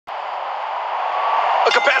A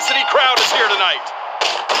capacity crowd is here tonight.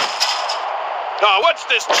 Oh, what's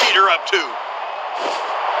this cheater up to? Damn!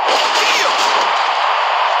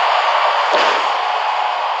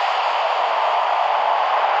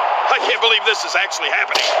 I can't believe this is actually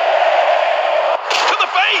happening. To the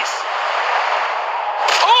face!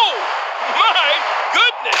 Oh, my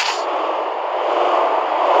goodness!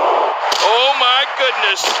 Oh, my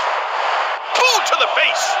goodness! Boom to the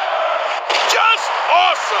face! Just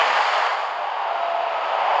awesome!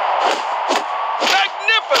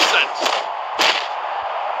 Magnificent!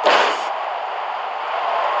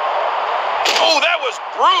 Oh, that was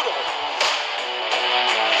brutal!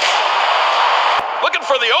 Looking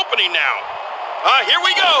for the opening now. Here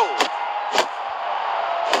we go!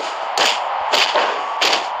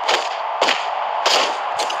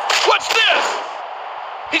 What's this?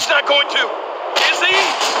 He's not going to. Is he?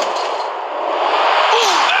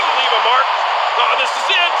 Ooh, that'll leave a mark. Oh, this is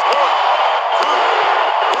it.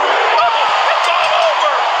 Oh, it's all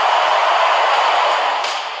over.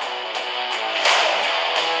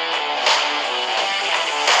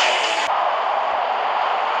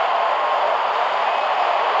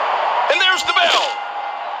 And there's the bell.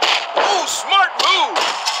 Ooh, smart move.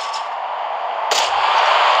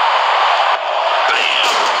 Bam!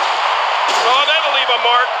 Oh, that'll leave a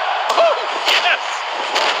mark. Oh, yes!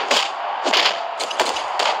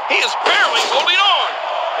 He is barely holding on.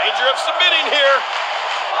 Danger of submitting here.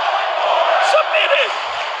 Submitted!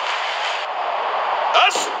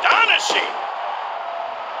 Astonishing!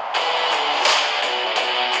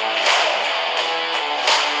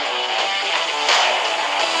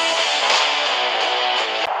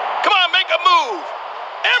 Come on, make a move.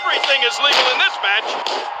 Everything is legal in this match.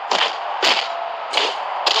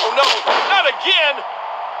 Oh, no, not again.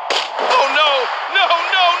 Oh, no, no,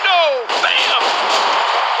 no, no. Bam!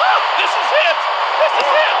 Oh, this is it. This is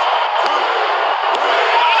it. I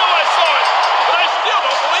know I saw it, but I still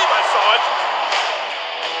don't believe I saw it.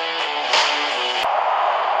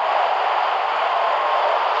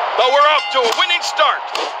 But we're off to a winning start.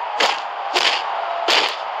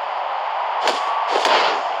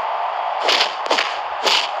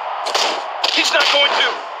 He's not going to.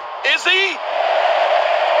 Is he?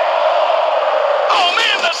 Oh,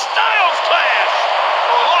 man, the styles clash.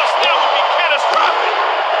 Oh, a loss now would be catastrophic.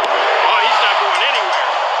 Oh, he's not going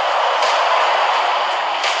anywhere.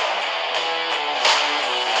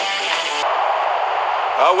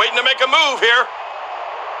 Waiting to make a move here.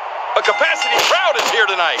 A capacity crowd is here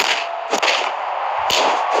tonight.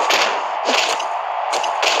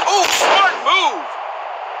 Oh, smart move.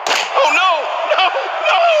 Oh, no, no,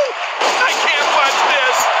 no. I can't watch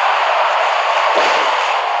this.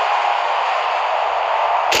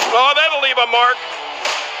 Oh, that'll leave a mark.